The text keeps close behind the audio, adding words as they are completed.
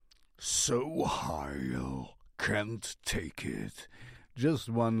SOHEILL, can't take it. Just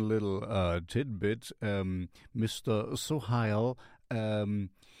one little tidbit. Mr. SOHEILL,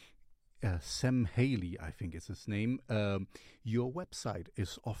 Sam Haley, I think is his name. Your website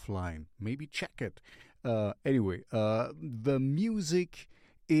is offline. Maybe check it. Anyway, the music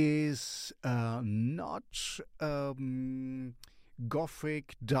is not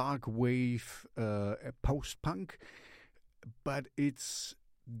gothic, dark wave, post-punk, but it's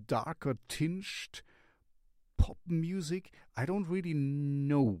darker tinged pop music. I don't really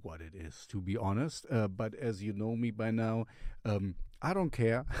know what it is, to be honest, but as you know me by now, I don't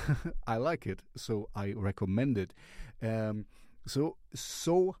care. I like it, so I recommend it. So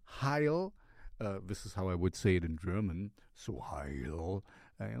SOHEILL, this is how I would say it in German, SOHEILL.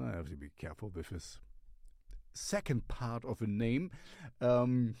 I have to be careful with this second part of a name.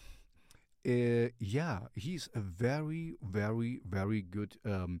 He's a very, very, very good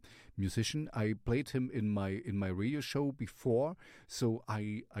musician. I played him in my radio show before, so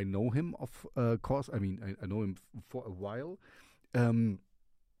I know him of course. I mean, I know him for a while. In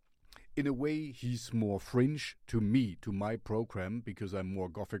a way, he's more fringe to me, to my program, because I'm more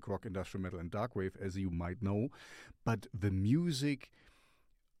gothic rock, industrial metal, and dark wave, as you might know. But the music,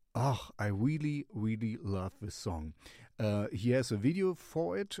 I really, really love this song. He has a video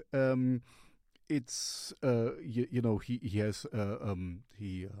for it. It's he has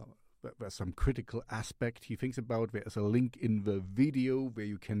there's some critical aspect he thinks about. There's a link in the video where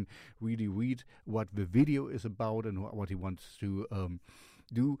you can really read what the video is about and what he wants to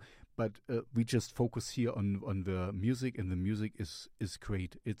do. But we just focus here on the music, and the music is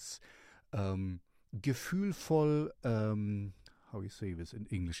great. It's gefühlvoll. How you say this in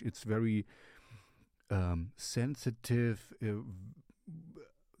English? It's very sensitive,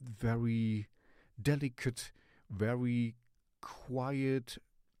 very delicate, very quiet,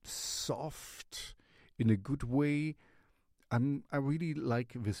 soft, in a good way. I really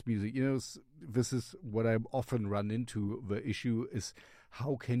like this music. You know, this is what I often run into. The issue is,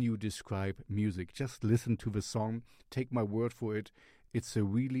 how can you describe music? Just listen to the song. Take my word for it. It's a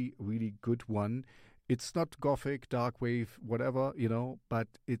really, really good one. It's not gothic, dark wave, whatever, but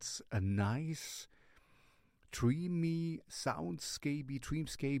it's a nice, dreamy,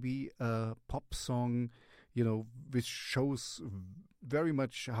 dreamscapy pop song, which shows very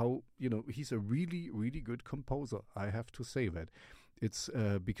much how, he's a really, really good composer. I have to say that. It's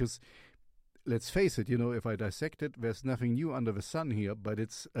because, let's face it, if I dissect it, there's nothing new under the sun here, but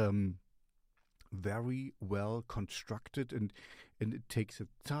it's very well constructed, and it takes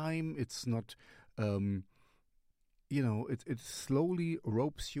its time. It's not, it slowly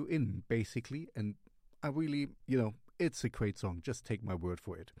ropes you in, basically, and I really, it's a great song. Just take my word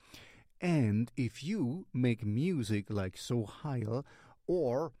for it. And if you make music like SOHEILL,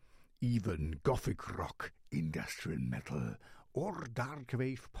 or even gothic rock, industrial metal, or dark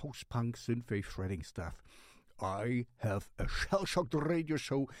wave, post-punk, synthwave, shredding stuff, I have a Shellshocked radio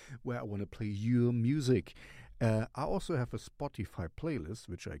show where I want to play your music. I also have a Spotify playlist,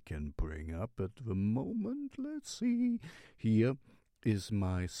 which I can bring up at the moment. Let's see. Here is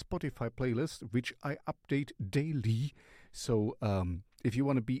my Spotify playlist, which I update daily. So if you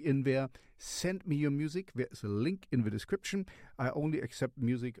want to be in there, send me your music. There's a link in the description. I only accept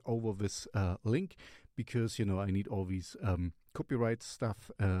music over this link because, I need all these copyright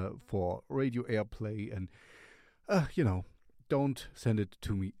stuff for radio airplay, and don't send it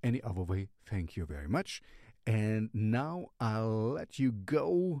to me any other way. Thank you very much. And now I'll let you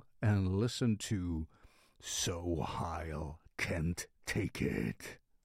go and listen to SOHEILL, Can't Take It.